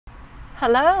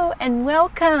Hello and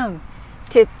welcome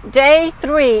to day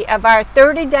 3 of our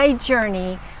 30-day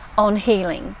journey on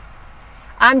healing.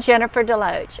 I'm Jennifer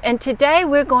Deloach, and today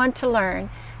we're going to learn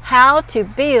how to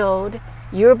build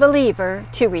your believer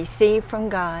to receive from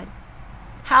God.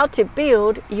 How to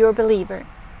build your believer.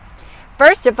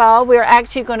 First of all, we're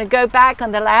actually going to go back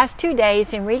on the last 2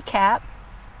 days and recap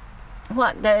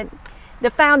what the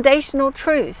foundational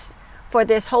truths for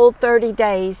this whole 30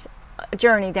 days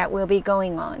journey that we'll be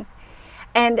going on.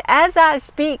 And as I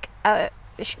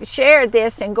share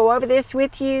this and go over this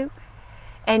with you,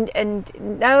 and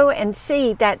know and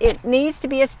see that it needs to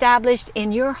be established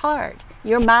in your heart,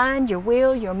 your mind, your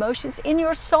will, your emotions, in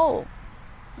your soul.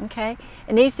 Okay?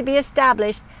 It needs to be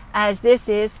established as this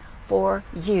is for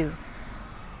you.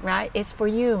 Right? It's for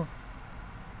you.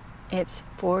 It's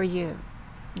for you.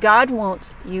 God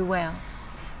wants you well.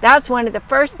 That's one of the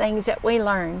first things that we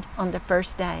learned on the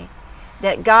first day.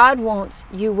 That God wants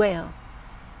you well.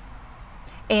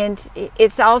 And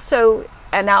it's also,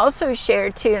 and I also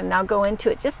shared too, and I'll go into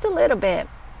it just a little bit,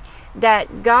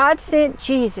 that God sent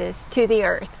Jesus to the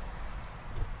earth.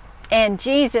 And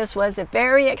Jesus was the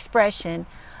very expression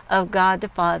of God the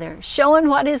Father, showing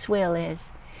what His will is.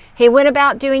 He went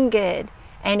about doing good,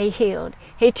 and He healed.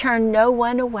 He turned no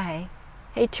one away.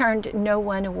 He turned no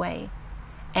one away.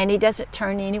 And He doesn't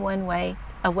turn anyone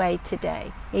away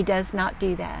today. He does not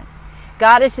do that.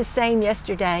 God is the same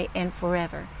yesterday and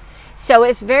forever. So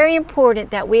it's very important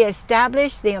that we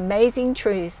establish the amazing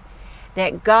truth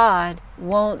that God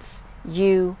wants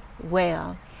you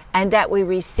well, and that we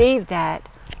receive that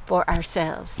for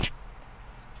ourselves.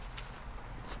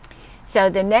 So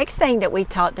the next thing that we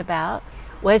talked about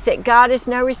was that God is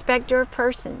no respecter of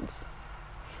persons.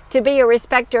 To be a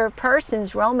respecter of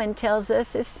persons, Romans tells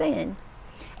us, is sin.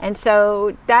 And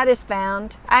so that is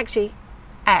found, actually,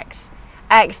 Acts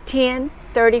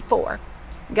 10:34.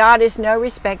 God is no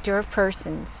respecter of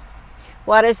persons.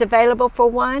 What is available for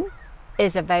one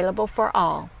is available for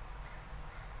all.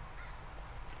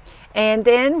 And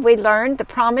then we learned the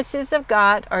promises of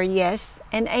God are yes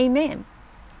and amen.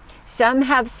 Some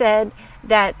have said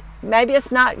that maybe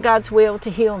it's not God's will to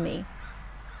heal me.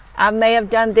 I may have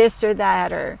done this or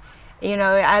that, or,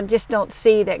 I just don't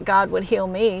see that God would heal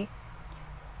me.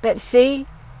 But see,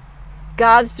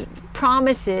 God's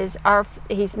promises are,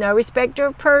 He's no respecter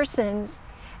of persons,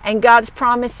 and God's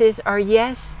promises are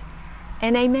yes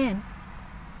and amen.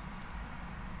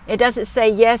 It doesn't say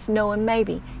yes, no, and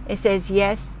maybe. It says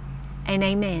yes and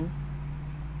amen.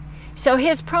 So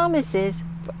His promises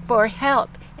for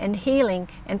health and healing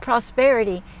and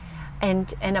prosperity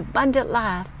and an abundant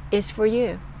life is for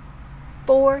you.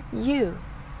 For you.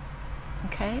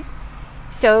 Okay?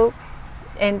 So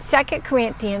in 2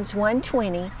 Corinthians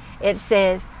 1:20, it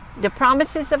says, the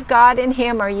promises of God in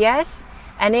Him are yes,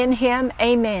 and in Him,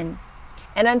 amen.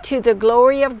 And unto the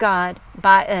glory of God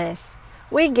by us.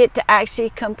 We get to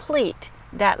actually complete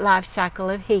that life cycle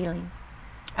of healing,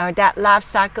 or that life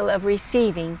cycle of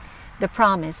receiving the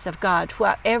promise of God,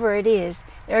 whatever it is.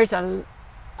 There's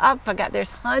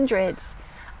hundreds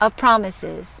of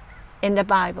promises in the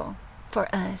Bible for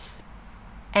us.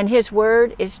 And His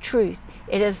word is truth.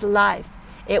 It is life.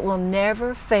 It will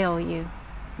never fail you.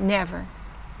 Never.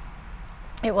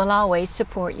 It will always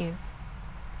support you.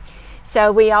 So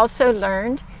we also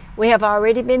learned we have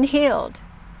already been healed.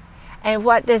 And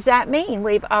what does that mean?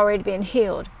 We've already been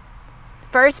healed.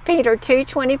 1 Peter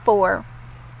 2:24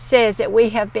 says that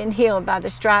we have been healed by the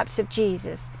stripes of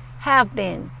Jesus. Have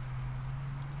been.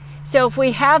 So if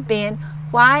we have been,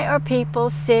 why are people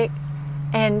sick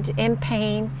and in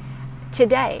pain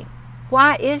today?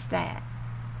 Why is that?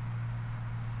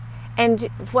 And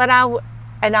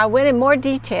I went in more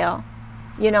detail,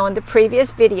 in the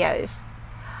previous videos.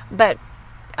 But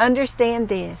understand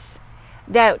this,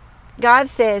 that God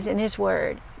says in His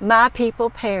word, my people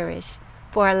perish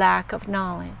for a lack of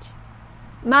knowledge.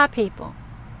 My people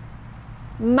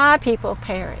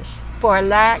perish for a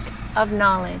lack of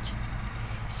knowledge.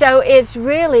 So it's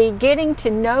really getting to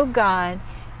know God,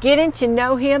 getting to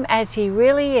know Him as He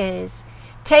really is,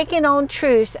 taking on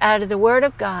truths out of the Word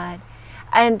of God,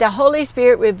 and the Holy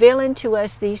Spirit revealing to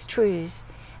us these truths,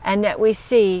 and that we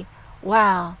see,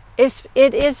 wow,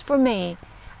 it is for me,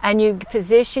 and you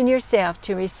position yourself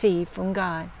to receive from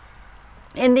God.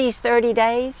 In these 30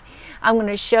 days, I'm going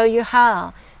to show you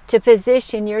how to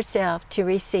position yourself to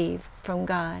receive from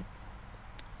God.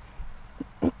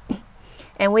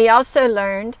 And we also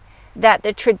learned that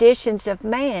the traditions of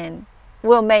man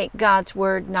will make God's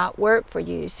word not work for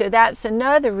you. So that's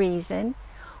another reason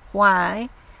why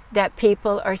that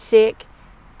people are sick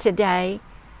today,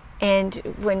 and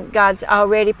when God's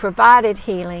already provided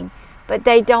healing, but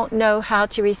they don't know how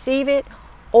to receive it,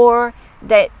 or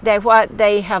that what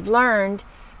they have learned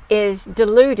is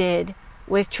diluted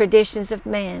with traditions of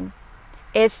men.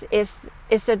 It's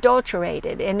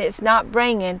adulterated, and it's not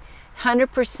bringing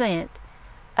 100%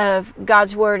 of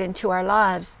God's Word into our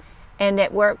lives and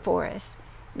that work for us.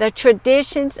 The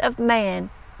traditions of man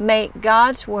make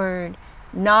God's Word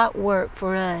not work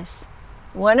for us.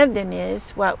 One of them is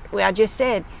what I just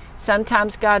said.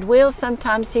 Sometimes God will,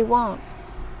 sometimes He won't.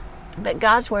 But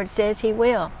God's Word says He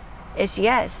will. It's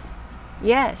yes.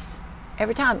 Yes.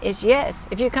 Every time it's yes.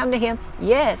 If you come to Him,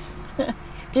 yes.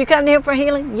 If you come to Him for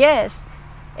healing, yes.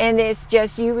 And it's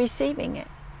just you receiving it.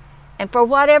 And for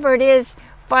whatever it is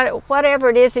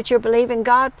that you're believing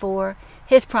God for,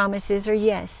 His promises are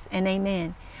yes and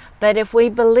amen. But if we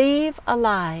believe a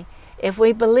lie, if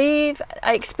we believe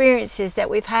experiences that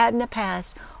we've had in the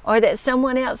past, or that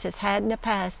someone else has had in the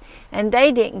past, and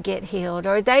they didn't get healed,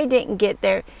 or they didn't get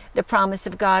the promise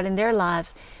of God in their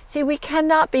lives, see, we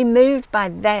cannot be moved by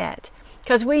that,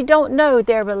 because we don't know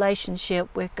their relationship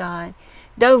with God.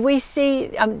 Though we see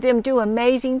them do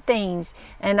amazing things,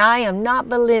 and I am not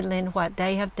belittling what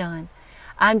they have done.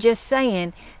 I'm just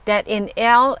saying that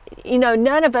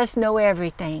none of us know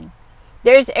everything.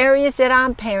 There's areas that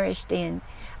I'm perished in,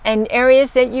 and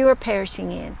areas that you are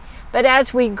perishing in. But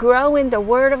as we grow in the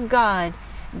Word of God,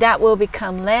 that will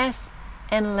become less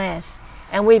and less.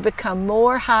 And we become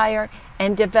more higher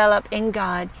and develop in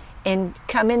God, and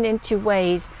coming into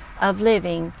ways of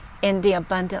living in the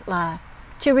abundant life,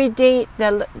 to redeem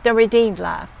the redeemed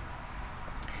life.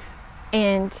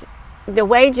 And the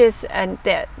wages,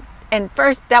 that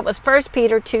was 1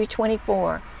 Peter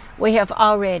 2:24. We have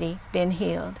already been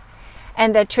healed.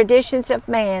 And the traditions of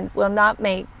man will not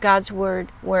make God's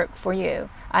Word work for you.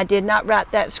 I did not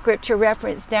write that scripture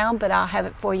reference down, but I'll have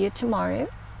it for you tomorrow.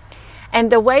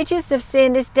 And the wages of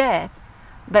sin is death,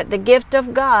 but the gift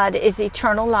of God is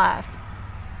eternal life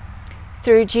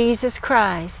through Jesus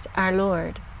Christ our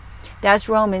Lord. That's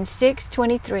Romans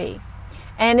 6:23.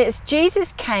 And it's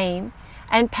Jesus came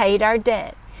and paid our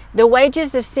debt. The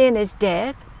wages of sin is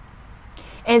death.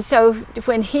 And so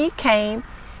when He came,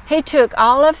 He took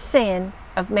all of sin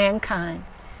of mankind.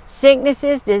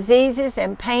 Sicknesses, diseases,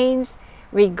 and pains,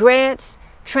 regrets,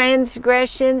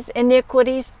 transgressions,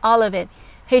 iniquities, all of it.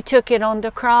 He took it on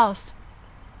the cross.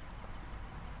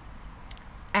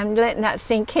 I'm letting that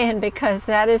sink in because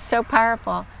that is so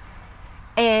powerful.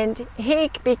 And He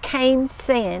became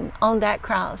sin on that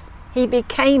cross. He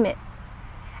became it.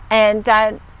 And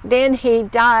then He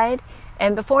died.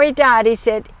 And before He died, He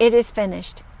said, "It is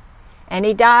finished." And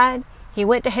He died. He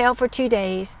went to hell for 3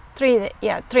 days.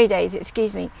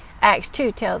 Acts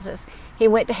 2 tells us. He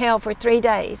went to hell for 3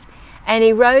 days. And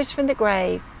He rose from the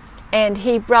grave. And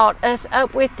He brought us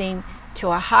up with Him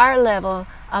to a higher level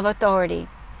of authority.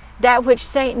 That which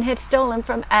Satan had stolen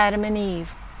from Adam and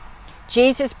Eve.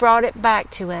 Jesus brought it back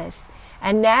to us.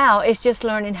 And now it's just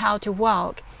learning how to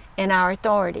walk in our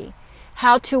authority.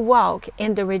 How to walk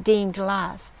in the redeemed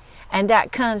life. And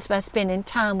that comes by spending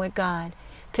time with God,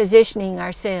 positioning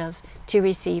ourselves to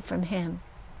receive from Him.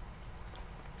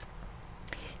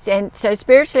 And so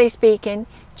spiritually speaking,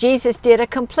 Jesus did a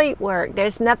complete work.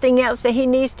 There's nothing else that He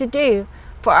needs to do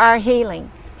for our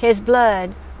healing. His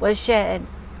blood was shed,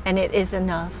 and it is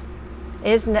enough.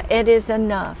 It is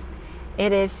enough.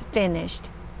 It is finished.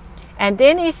 And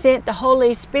then He sent the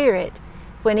Holy Spirit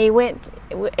when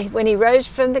He rose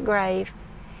from the grave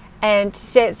and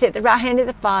sits at the right hand of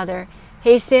the Father.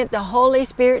 He sent the Holy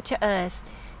Spirit to us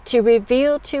to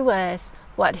reveal to us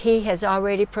what He has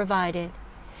already provided.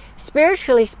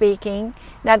 Spiritually speaking,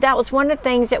 now that was one of the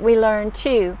things that we learned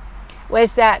too,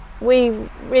 was that we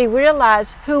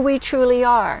realize who we truly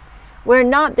are. We're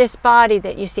not this body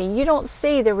that you see. You don't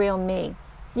see the real me.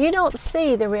 You don't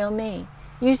see the real me.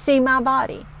 You see my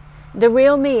body. The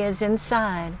real me is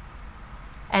inside.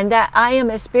 And that I am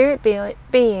a spirit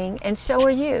being, and so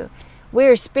are you.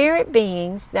 We're spirit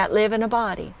beings that live in a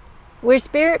body. We're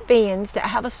spirit beings that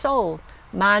have a soul,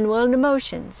 mind, will, and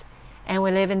emotions, and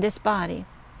we live in this body.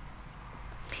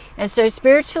 And so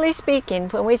spiritually speaking,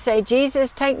 when we say,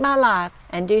 "Jesus, take my life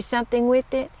and do something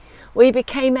with it," we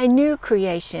became a new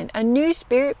creation, a new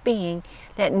spirit being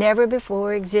that never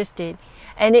before existed.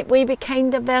 And we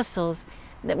became the vessels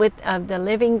of the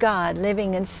living God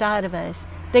living inside of us.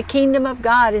 The kingdom of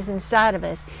God is inside of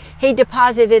us. He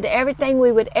deposited everything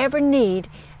we would ever need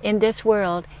in this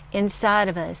world inside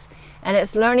of us. And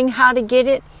it's learning how to get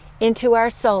it into our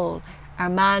soul, our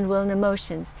mind, will, and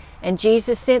emotions. And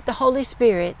Jesus sent the Holy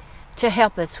Spirit to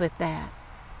help us with that.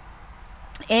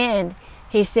 And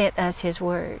He sent us His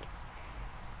Word.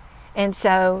 And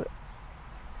so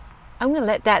I'm going to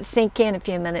let that sink in a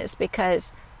few minutes,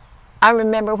 because I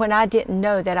remember when I didn't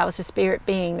know that I was a spirit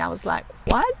being, I was like,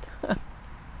 what?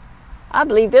 I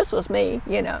believe this was me,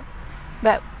 you know.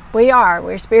 But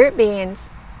we're spirit beings.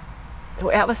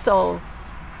 We have a soul,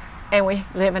 and we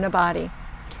live in a body,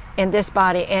 in this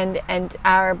body. And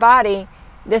our body,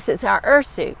 this is our earth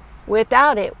suit.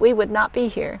 Without it, we would not be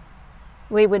here.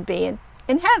 We would be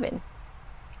in heaven,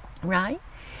 right?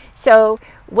 So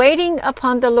waiting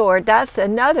upon the Lord, that's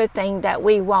another thing that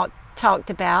we talked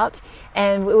about,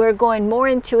 and we're going more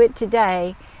into it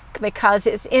today, because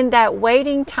it's in that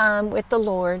waiting time with the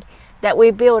Lord that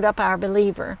we build up our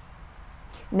believer.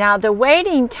 Now, the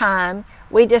waiting time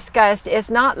we discussed is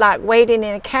not like waiting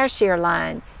in a cashier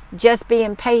line, just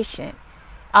being patient.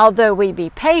 Although we be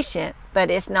patient, but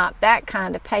it's not that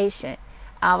kind of patient.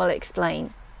 I will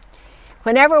explain.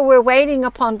 Whenever we're waiting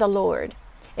upon the Lord,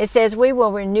 it says we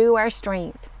will renew our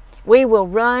strength. We will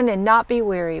run and not be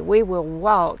weary. We will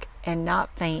walk and not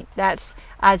faint. That's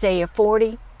Isaiah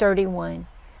 40:31.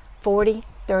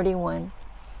 40:31.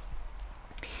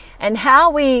 And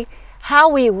how we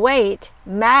wait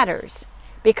matters,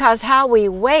 because how we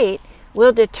wait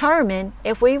will determine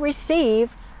if we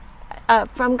receive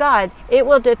from God. It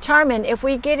will determine if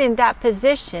we get in that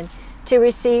position to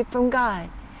receive from God.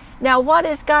 Now, what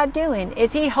is God doing?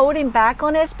 Is He holding back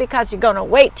on us because you're going to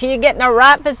wait till you get in the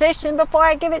right position before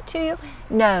I give it to you?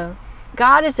 No.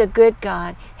 God is a good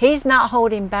God. He's not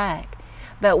holding back.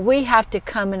 But we have to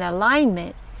come in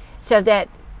alignment so that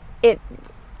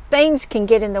things can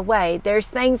get in the way. There's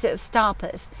things that stop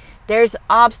us. There's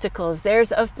obstacles.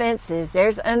 There's offenses.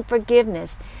 There's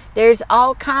unforgiveness. There's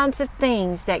all kinds of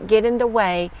things that get in the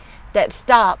way that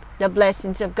stop the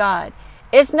blessings of God.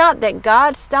 It's not that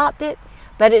God stopped it,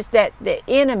 but it's that the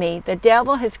enemy, the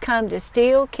devil, has come to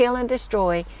steal, kill, and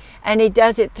destroy, and he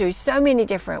does it through so many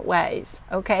different ways,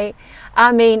 okay?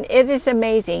 I mean, it is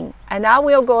amazing, and I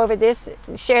will go over this,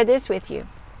 share this with you.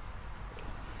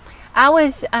 I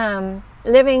was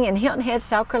living in Hilton Head,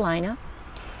 South Carolina,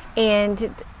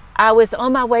 and I was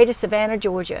on my way to Savannah,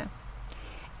 Georgia.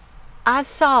 I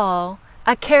saw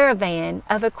a caravan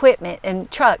of equipment and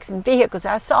trucks and vehicles.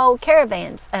 I saw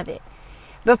caravans of it.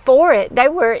 Before it, they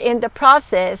were in the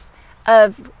process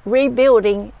of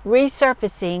rebuilding,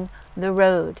 resurfacing the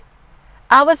road.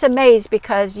 I was amazed,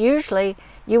 because usually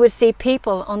you would see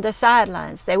people on the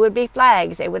sidelines. There would be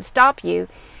flags. They would stop you,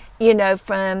 you know,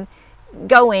 from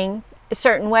going a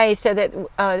certain way, so that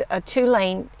a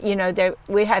 2-lane, you know,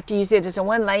 we have to use it as a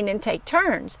 1 lane and take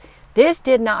turns. This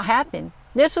did not happen.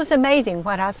 This was amazing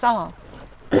what I saw.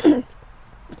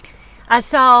 I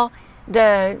saw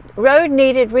the road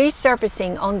needed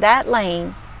resurfacing on that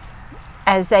lane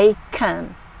as they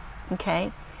come,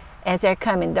 okay, as they're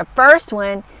coming. The first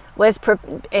one was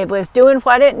doing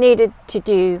what it needed to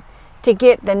do to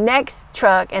get the next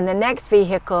truck and the next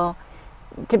vehicle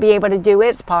to be able to do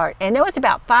its part. And there was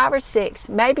about 5 or 6,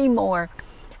 maybe more,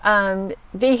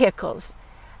 vehicles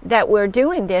that were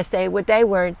doing this. They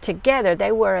were together.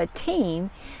 They were a team,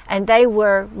 and they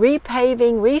were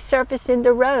repaving, resurfacing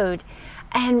the road.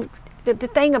 And the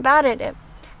thing about it,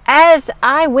 as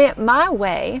I went my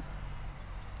way,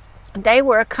 they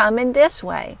were coming this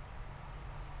way.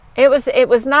 It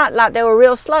was not like they were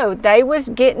real slow. They was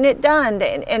getting it done,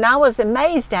 and I was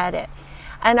amazed at it.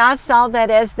 And I saw that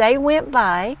as they went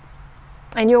by,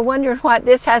 and you're wondering what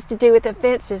this has to do with the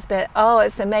fences, but oh,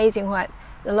 it's amazing what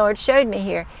the Lord showed me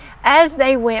here. As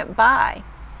they went by,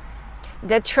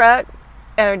 the truck,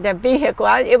 or the vehicle,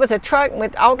 it was a truck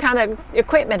with all kind of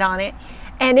equipment on it,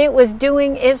 and it was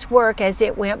doing its work as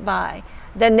it went by.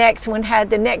 The next one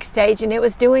had the next stage, and it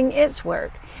was doing its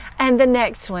work. And the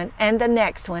next one, and the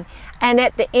next one. And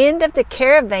at the end of the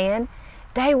caravan,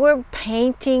 they were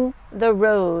painting the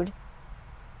road.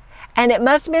 And it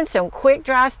must have been some quick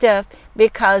dry stuff,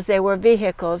 because there were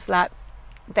vehicles like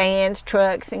vans,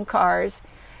 trucks, and cars,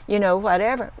 you know,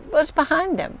 whatever was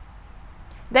behind them.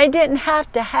 They didn't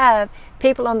have to have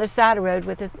people on the side of the road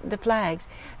with the flags.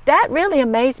 That really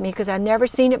amazed me, because I've never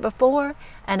seen it before,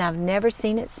 and I've never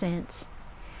seen it since.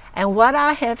 And what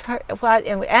I have heard,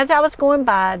 as I was going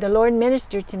by, the Lord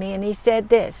ministered to me, and He said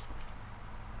this: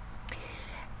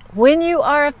 when you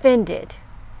are offended,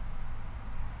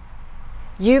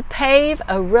 you pave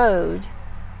a road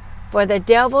for the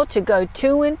devil to go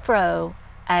to and fro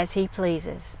as he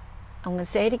pleases. I'm going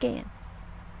to say it again.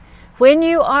 When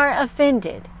you are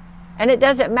offended, and it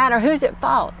doesn't matter who's at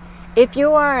fault, if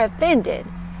you are offended,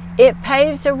 it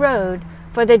paves a road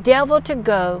for the devil to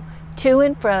go to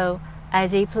and fro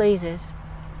as he pleases.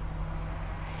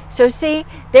 So see,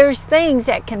 there's things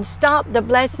that can stop the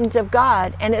blessings of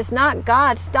God, and it's not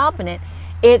God stopping it.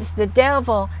 It's the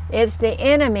devil, it's the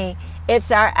enemy,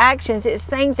 it's our actions, it's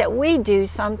things that we do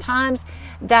sometimes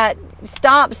that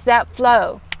stops that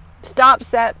flow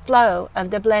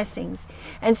of the blessings.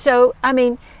 And so, I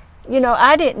mean, you know,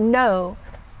 I didn't know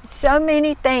so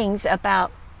many things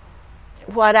about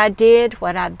what I did,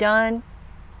 what I've done,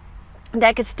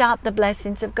 that could stop the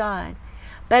blessings of God.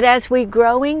 But as we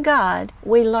grow in God,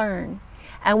 we learn.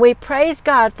 And we praise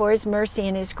God for His mercy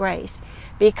and His grace,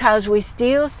 because we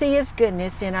still see His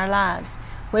goodness in our lives.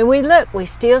 When we look, we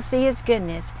still see His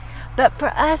goodness. But for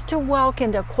us to walk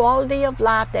in the quality of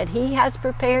life that He has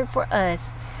prepared for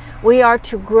us, we are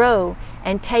to grow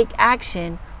and take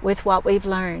action with what we've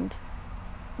learned.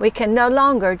 We can no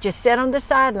longer just sit on the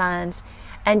sidelines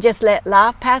and just let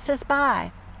life pass us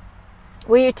by.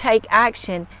 We take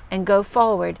action and go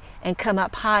forward and come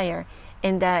up higher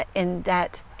in that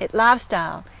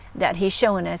lifestyle that He's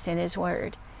showing us in His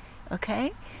Word.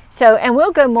 Okay? So, and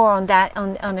we'll go more on that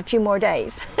on a few more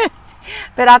days.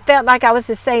 But I felt like I was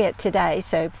to say it today.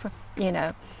 So, you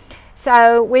know.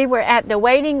 So we were at the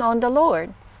waiting on the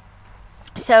Lord.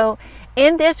 So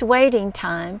in this waiting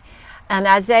time, in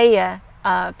Isaiah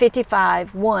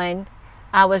 55:1,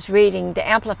 I was reading the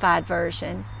Amplified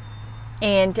Version,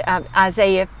 and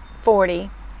Isaiah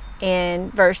 40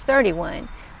 in verse 31.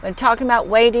 We're talking about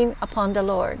waiting upon the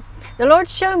Lord. The Lord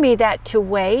showed me that to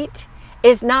wait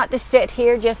is not to sit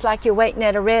here just like you're waiting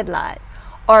at a red light,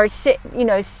 or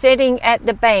sitting at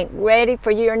the bank ready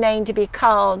for your name to be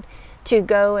called to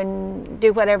go and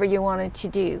do whatever you wanted to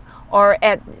do, or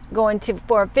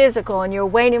for a physical and you're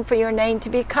waiting for your name to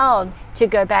be called to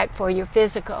go back for your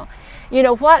physical. You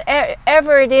know,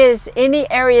 whatever it is, any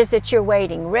areas that you're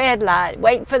waiting, red light,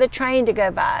 waiting for the train to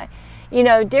go by, you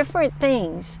know, different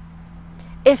things.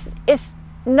 It's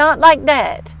not like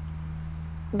that.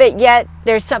 But yet,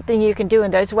 there's something you can do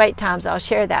in those wait times. I'll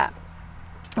share that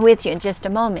with you in just a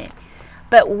moment.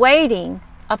 But waiting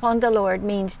upon the Lord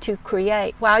means to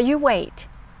create. While you wait,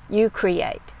 you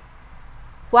create.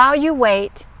 While you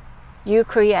wait, you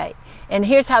create. And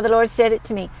here's how the Lord said it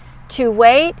to me. To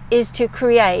wait is to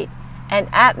create an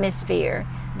atmosphere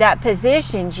that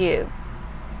positions you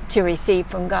to receive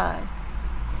from God.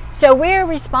 So we're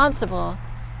responsible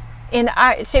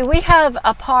we have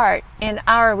a part in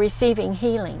our receiving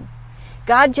healing.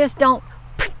 God just don't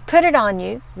put it on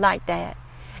you like that.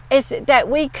 It's that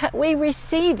we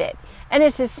receive it. And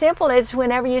it's as simple as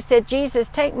whenever you said, Jesus,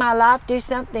 take my life, do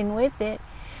something with it.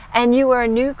 And you are a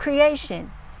new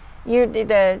creation.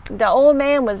 The old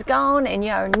man was gone, and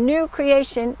you are a new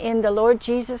creation in the Lord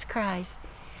Jesus Christ.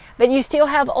 But you still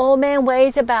have old man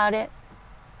ways about it.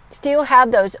 Still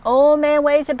have those old man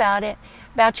ways about it,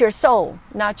 about your soul,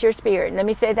 not your spirit. Let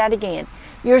me say that again.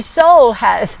 Your soul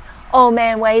has old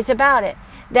man ways about it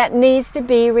that needs to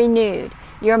be renewed.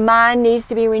 Your mind needs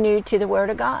to be renewed to the Word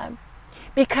of God.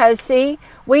 Because, see,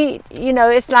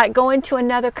 it's like going to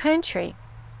another country.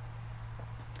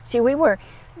 See, we were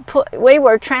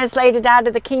translated out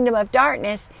of the kingdom of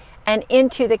darkness and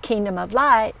into the kingdom of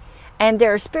light, and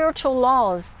there are spiritual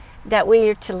laws that we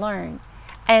are to learn.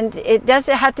 And it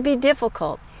doesn't have to be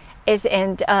difficult.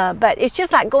 But it's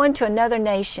just like going to another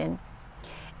nation.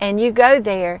 And you go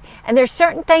there, and there's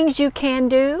certain things you can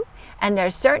do, and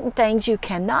there's certain things you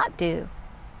cannot do.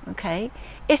 Okay?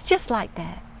 It's just like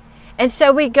that. And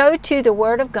so we go to the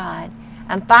Word of God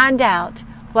and find out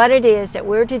what it is that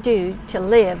we're to do to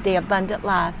live the abundant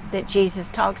life that Jesus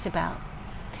talks about.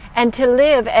 And to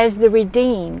live as the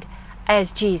redeemed,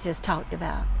 as Jesus talked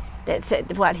about. That's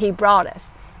what He brought us.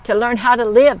 To learn how to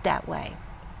live that way.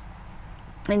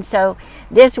 And so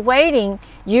this waiting,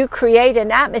 you create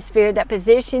an atmosphere that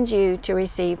positions you to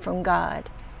receive from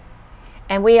God.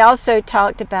 And we also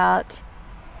talked about,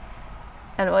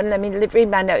 and let me read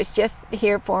my notes just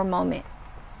here for a moment.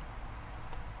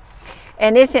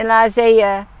 And it's in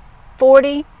Isaiah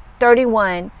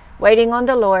 40:31, waiting on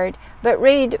the Lord. But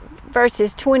read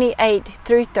verses 28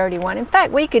 through 31. In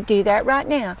fact, we could do that right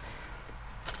now.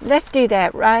 Let's do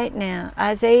that right now.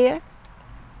 Isaiah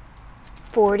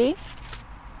 40.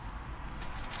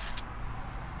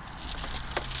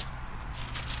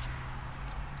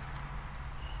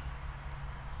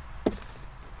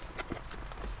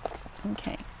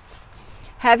 Okay.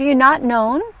 Have you not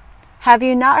known? Have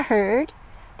you not heard?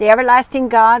 The everlasting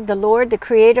God, the Lord, the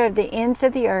creator of the ends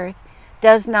of the earth,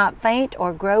 does not faint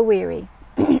or grow weary.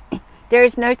 There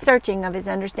is no searching of His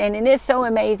understanding. It's so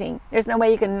amazing. There's no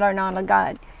way you can learn all of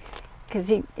God, because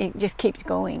He just keeps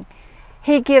going.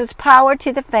 He gives power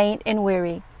to the faint and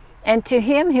weary, and to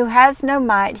him who has no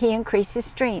might He increases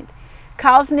strength,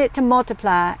 causing it to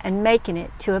multiply and making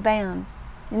it to abound.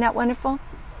 Isn't that wonderful?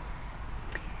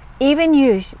 Even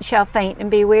you shall faint and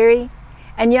be weary,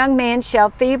 and young men shall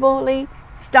feebly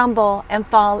stumble and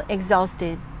fall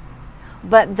exhausted.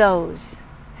 But those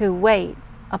who wait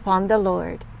upon the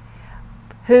Lord,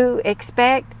 who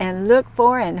expect and look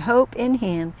for and hope in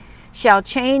Him, shall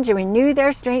change and renew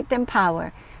their strength and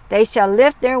power. They shall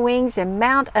lift their wings and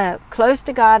mount up close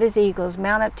to God as eagles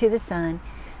mount up to the sun.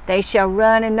 They shall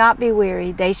run and not be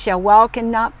weary. They shall walk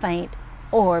and not faint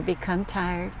or become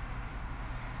tired.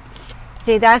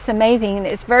 See, that's amazing. And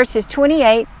it's verses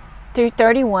 28 through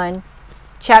 31,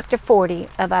 chapter 40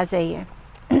 of Isaiah.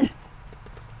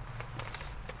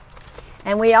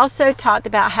 And we also talked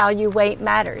about how you wait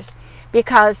matters,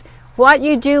 because what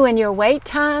you do in your wait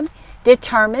time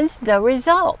determines the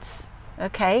results.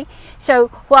 Okay? So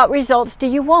what results do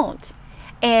you want?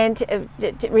 And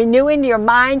renewing your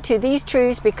mind to these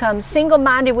truths, become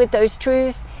single-minded with those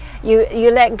truths.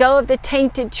 You let go of the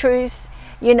tainted truths,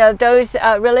 you know, those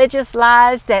religious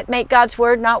lies that make God's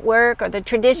word not work, or the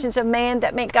traditions of man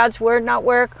that make God's word not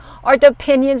work, or the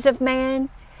opinions of man.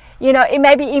 You know, it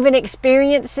may be even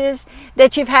experiences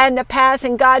that you've had in the past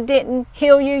and God didn't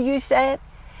heal you, you said.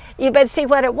 You better see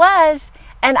what it was.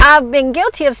 And I've been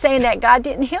guilty of saying that God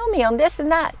didn't heal me on this and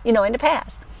that, you know, in the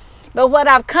past. But what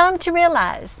I've come to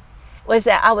realize was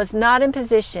that I was not in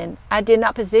position. I did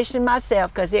not position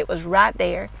myself, because it was right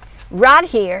there, right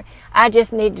here. I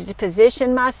just needed to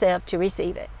position myself to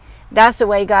receive it. That's the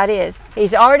way God is.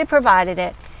 He's already provided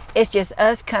it. It's just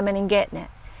us coming and getting it.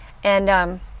 And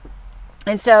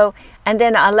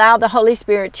then allow the Holy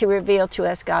Spirit to reveal to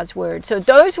us God's word. So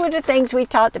those were the things we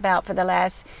talked about for the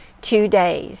last 2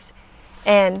 days.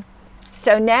 And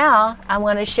so now I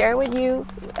want to share with you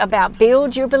about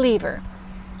Build Your Believer.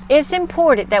 It's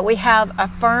important that we have a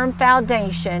firm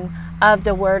foundation of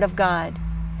the Word of God.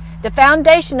 The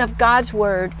foundation of God's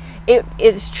Word, it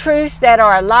is truths that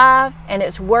are alive and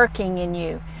it's working in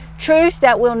you. Truths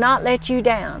that will not let you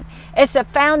down. It's a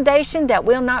foundation that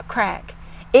will not crack.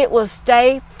 It will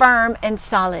stay firm and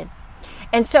solid.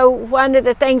 And so one of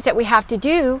the things that we have to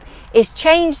do is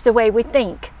change the way we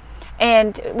think.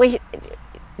 And we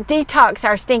detox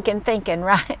our stinking thinking,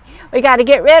 right? We got to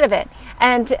get rid of it.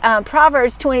 And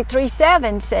Proverbs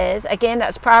 23:7 says, again,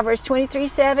 that's Proverbs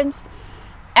 23:7,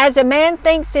 as a man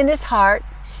thinks in his heart,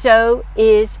 so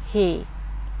is he.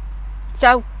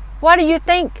 So what do you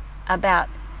think about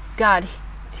God's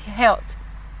health?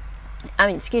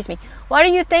 What do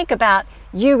you think about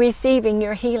you receiving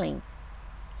your healing?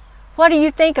 What do you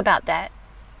think about that?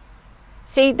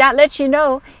 See, that lets you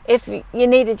know if you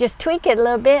need to just tweak it a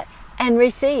little bit and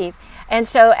receive. And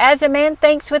so as a man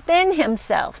thinks within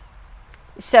himself,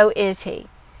 so is he.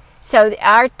 So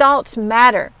our thoughts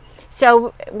matter.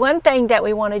 So one thing that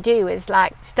we want to do is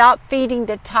stop feeding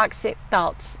the toxic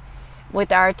thoughts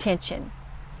with our attention.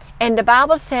 And the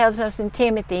Bible tells us in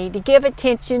Timothy to give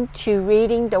attention to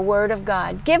reading the Word of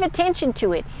God. Give attention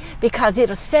to it, because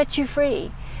it'll set you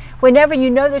free. Whenever you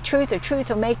know the truth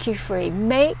will make you free.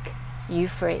 Make you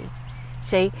free.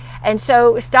 See? And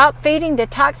so stop feeding the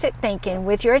toxic thinking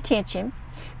with your attention,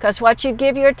 because what you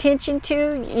give your attention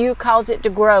to, you cause it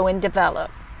to grow and develop.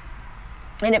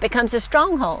 And it becomes a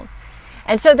stronghold.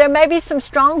 And so there may be some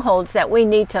strongholds that we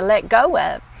need to let go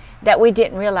of that we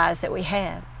didn't realize that we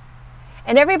have.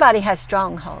 And everybody has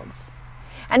strongholds.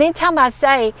 And anytime I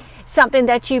say something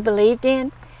that you believed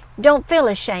in, don't feel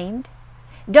ashamed.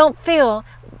 Don't feel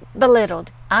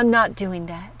belittled. I'm not doing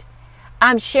that.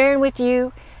 I'm sharing with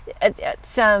you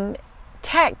some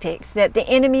tactics that the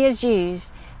enemy has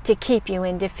used to keep you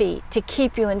in defeat, to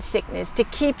keep you in sickness, to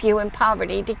keep you in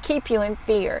poverty, to keep you in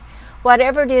fear,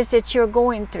 whatever it is that you're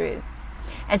going through.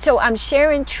 And so I'm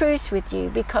sharing truths with you,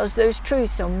 because those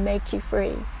truths will make you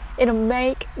free. It'll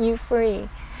make you free.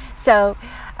 So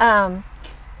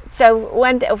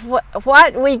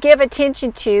what we give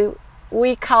attention to,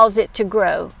 we cause it to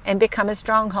grow and become a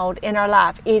stronghold in our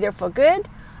life, either for good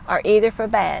or either for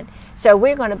bad. So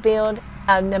we're going to build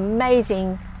an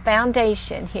amazing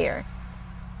foundation here.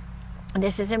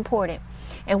 This is important.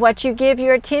 And what you give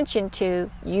your attention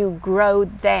to, you grow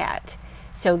that.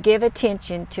 So give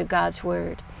attention to God's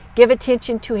Word. Give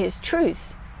attention to His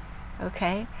truths.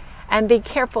 Okay? And be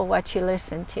careful what you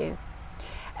listen to.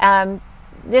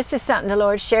 This is something the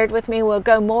Lord shared with me. We'll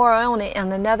go more on it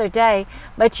on another day.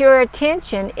 But your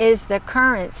attention is the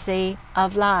currency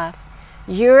of life.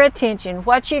 Your attention,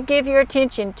 what you give your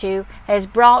attention to, has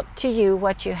brought to you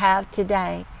what you have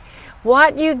today.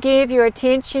 What you give your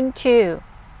attention to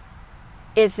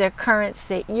is the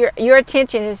currency. Your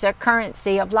attention is the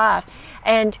currency of life.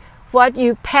 And what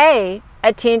you pay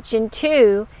attention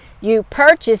to, you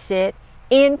purchase it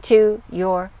into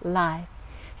your life.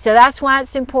 So that's why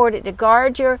it's important to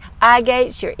guard your eye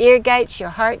gates, your ear gates, your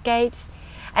heart gates.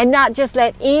 and not just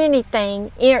let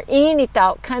anything or any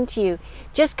thought come to you.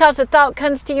 Just because a thought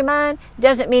comes to your mind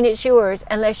doesn't mean it's yours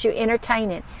unless you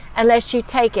entertain it, unless you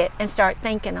take it and start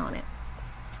thinking on it.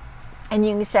 And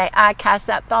you can say, I cast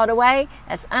that thought away.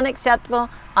 That's unacceptable.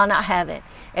 I'll not have it.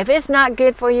 If it's not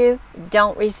good for you,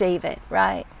 don't receive it,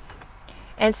 right?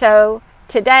 And so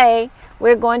today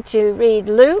we're going to read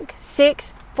Luke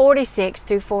 6:46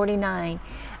 through 49.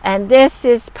 And this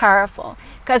is powerful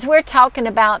because we're talking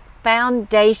about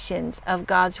foundations of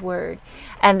God's Word.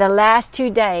 And the last 2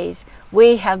 days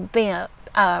we have been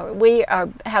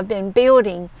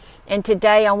building, and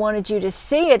today I wanted you to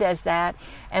see it as that.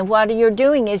 And what you're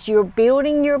doing is you're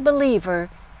building your believer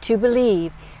to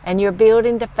believe, and you're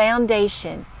building the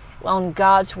foundation on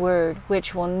God's Word,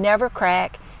 which will never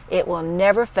crack. It will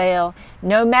never fail.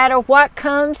 No matter what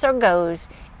comes or goes,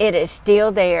 it is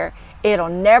still there. It'll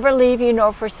never leave you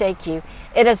nor forsake you.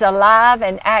 It is alive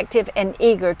and active and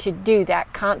eager to do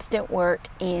that constant work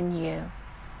in you.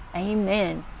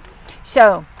 Amen.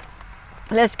 So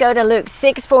let's go to Luke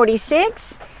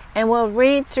 6:46 and we'll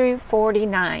read through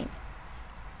 49.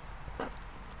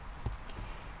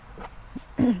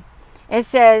 It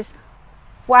says,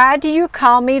 why do you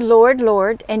call me Lord,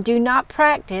 Lord, and do not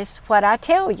practice what I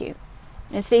tell you?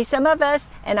 And see, some of us,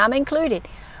 and I'm included,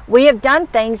 we have done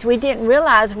things we didn't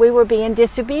realize we were being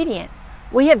disobedient.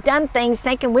 We have done things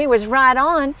thinking we was right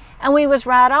on and we was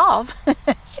right off.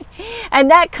 And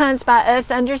that comes by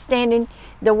us understanding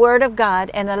the Word of God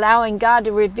and allowing God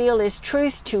to reveal His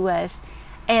truth to us.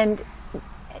 And,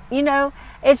 you know,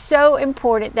 it's so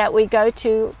important that we go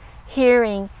to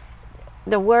hearing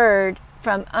the Word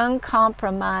from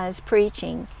uncompromised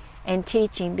preaching and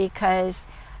teaching, because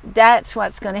that's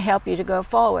what's going to help you to go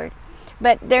forward.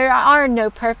 But there are no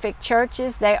perfect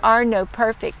churches. There are no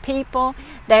perfect people.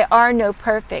 There are no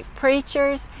perfect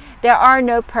preachers. There are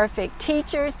no perfect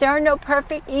teachers. There are no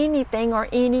perfect anything or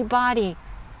anybody.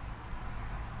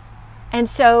 And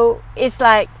so it's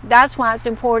like, that's why it's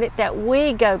important that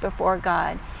we go before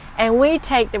God and we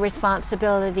take the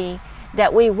responsibility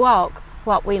that we walk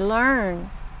what we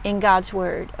learn in God's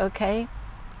Word, okay?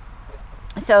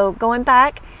 So going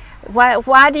back,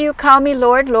 why do you call me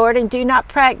Lord, Lord, and do not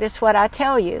practice what I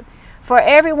tell you? For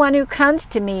everyone who comes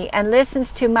to me and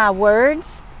listens to my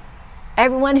words,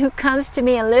 everyone who comes to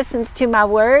me and listens to my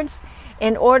words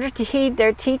in order to heed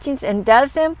their teachings and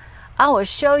does them, I will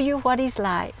show you what he's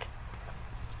like.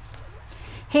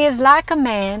 He is like a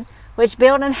man which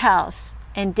built an house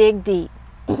and dig deep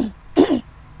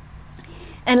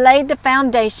and laid the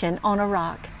foundation on a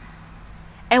rock.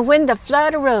 And when the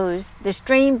flood arose, the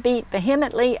stream beat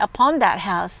vehemently upon that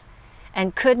house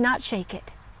and could not shake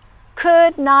it.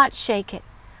 Could not shake it,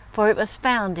 for it was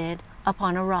founded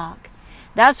upon a rock.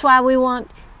 That's why we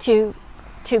want to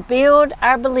build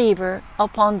our believer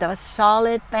upon the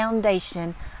solid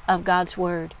foundation of God's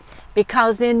Word.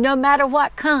 Because then no matter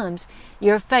what comes,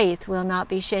 your faith will not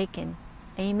be shaken.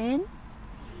 Amen?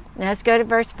 Now let's go to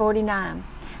verse 49.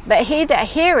 But he that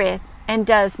heareth and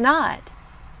does not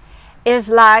is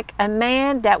like a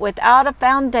man that without a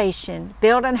foundation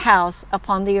built an house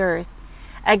upon the earth,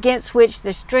 against which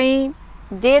the stream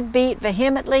did beat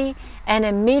vehemently, and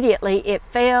immediately it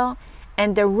fell,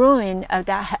 and the ruin of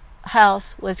that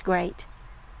house was great.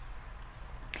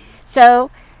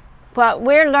 So, what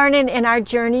we're learning in our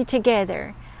journey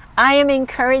together, I am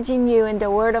encouraging you in the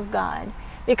Word of God,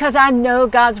 because I know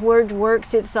God's Word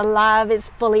works. It's alive, it's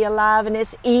fully alive, and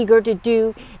it's eager to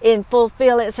do and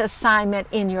fulfill its assignment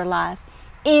in your life,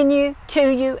 in you,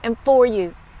 to you, and for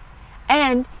you.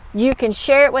 And you can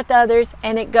share it with others,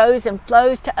 and it goes and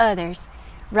flows to others,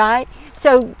 right?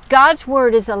 So God's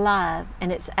Word is alive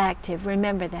and it's active.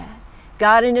 Remember that.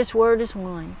 God and His Word is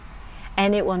one,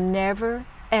 and it will never,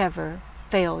 ever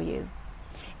fail you.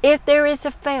 If there is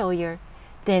a failure,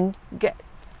 then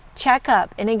check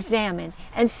up and examine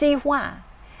and see why,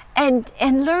 and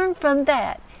learn from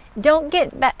that. Don't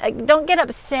get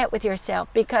upset with yourself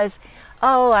because,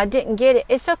 oh, I didn't get it.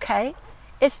 It's okay.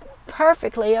 It's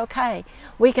perfectly okay.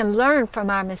 We can learn from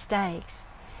our mistakes.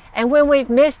 And when we've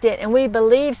missed it and we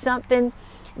believe something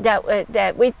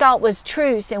that we thought was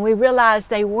truths and we realize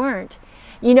they weren't,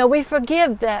 you know, we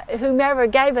forgive that whomever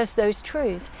gave us those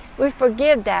truths. We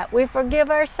forgive that. We forgive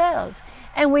ourselves,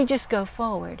 and we just go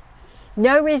forward.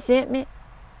 No resentment,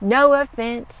 no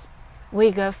offense.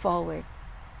 We go forward.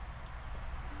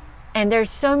 And there's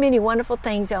so many wonderful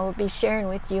things I will be sharing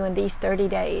with you in these 30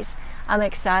 days. I'm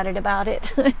excited about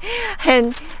it.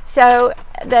 And so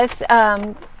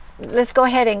let's go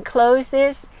ahead and close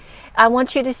this. I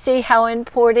want you to see how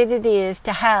important it is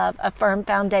to have a firm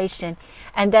foundation,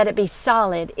 and that it be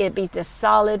solid. It be the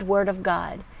solid Word of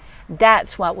God.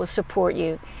 That's what will support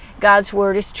you. God's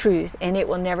word is truth, and it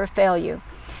will never fail you.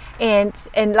 And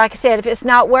like I said, if it's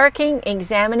not working,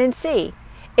 examine and see.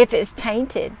 If it's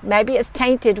tainted, maybe it's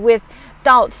tainted with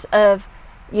thoughts of,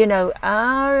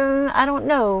 I don't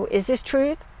know, is this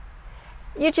truth?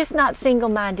 You're just not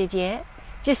single-minded yet.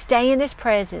 Just stay in His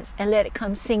presence and let it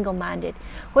come single-minded.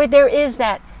 Where there is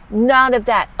that, none of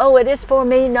that, oh, it is for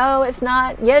me, no, it's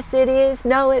not, yes, it is,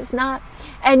 no, it's not.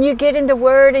 And you get in the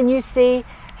Word and you see,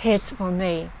 it's for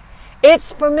me.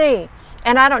 It's for me.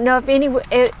 And I don't know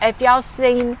if y'all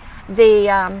seen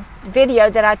the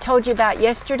video that I told you about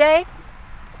yesterday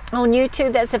on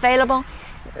YouTube that's available.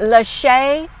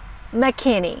 Lachey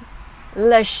McKinney.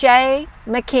 Lachey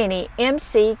McKinney,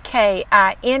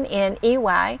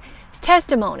 McKinney,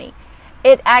 testimony.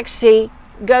 It actually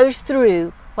goes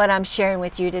through what I'm sharing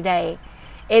with you today.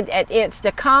 It's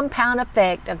the compound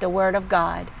effect of the Word of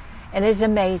God, and it's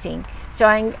amazing. So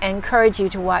I encourage you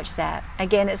to watch that.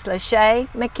 Again, it's Lachey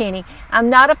McKinney. I'm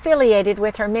not affiliated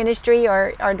with her ministry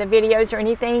or the videos or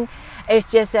anything. It's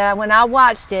just when I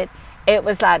watched it, it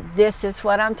was like, this is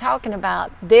what I'm talking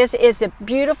about. This is a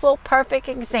beautiful, perfect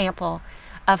example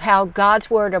of how God's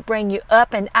Word will bring you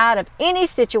up and out of any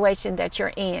situation that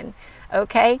you're in.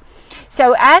 Okay?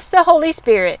 So ask the Holy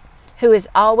Spirit, who is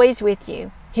always with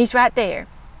you. He's right there.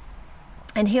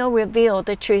 And He'll reveal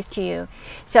the truth to you.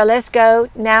 So let's go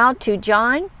now to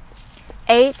John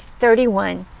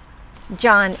 8:31.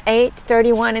 John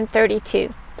 8:31 and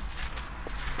 32.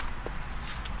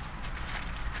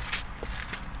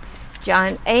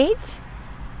 John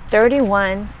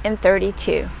 8:31 and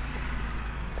 32.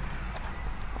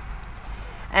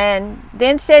 And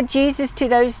then said Jesus to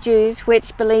those Jews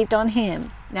which believed on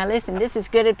Him. Now listen, this is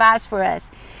good advice for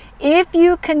us. If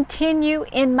you continue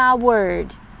in my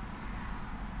word,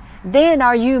 then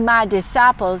are you my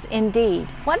disciples indeed.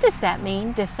 What does that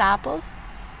mean, disciples?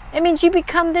 It means you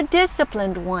become the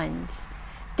disciplined ones.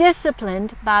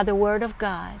 Disciplined by the Word of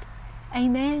God.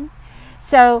 Amen.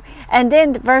 So, and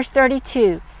then verse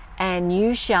 32, and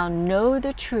you shall know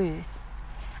the truth,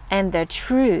 and the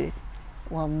truth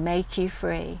will make you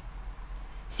free.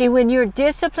 See, when you're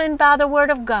disciplined by the Word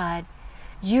of God,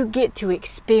 you get to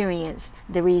experience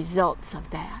the results of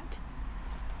that.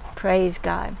 Praise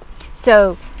God.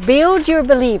 So, build your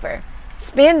believer.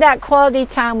 Spend that quality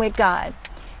time with God.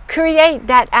 Create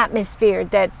that atmosphere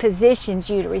that positions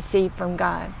you to receive from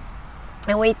God.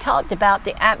 And we talked about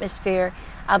the atmosphere,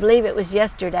 I believe it was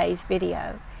yesterday's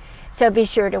video. So be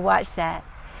sure to watch that.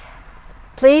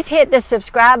 Please hit the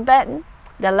subscribe button,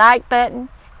 the like button,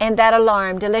 and that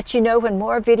alarm to let you know when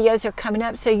more videos are coming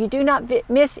up so you do not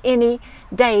miss any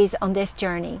days on this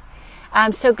journey.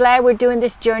 I'm so glad we're doing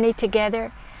this journey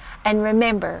together. And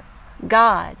remember,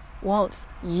 God wants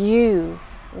you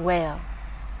well.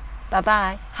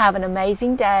 Bye-bye. Have an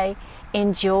amazing day.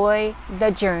 Enjoy the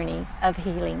journey of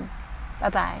healing.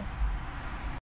 Bye-bye.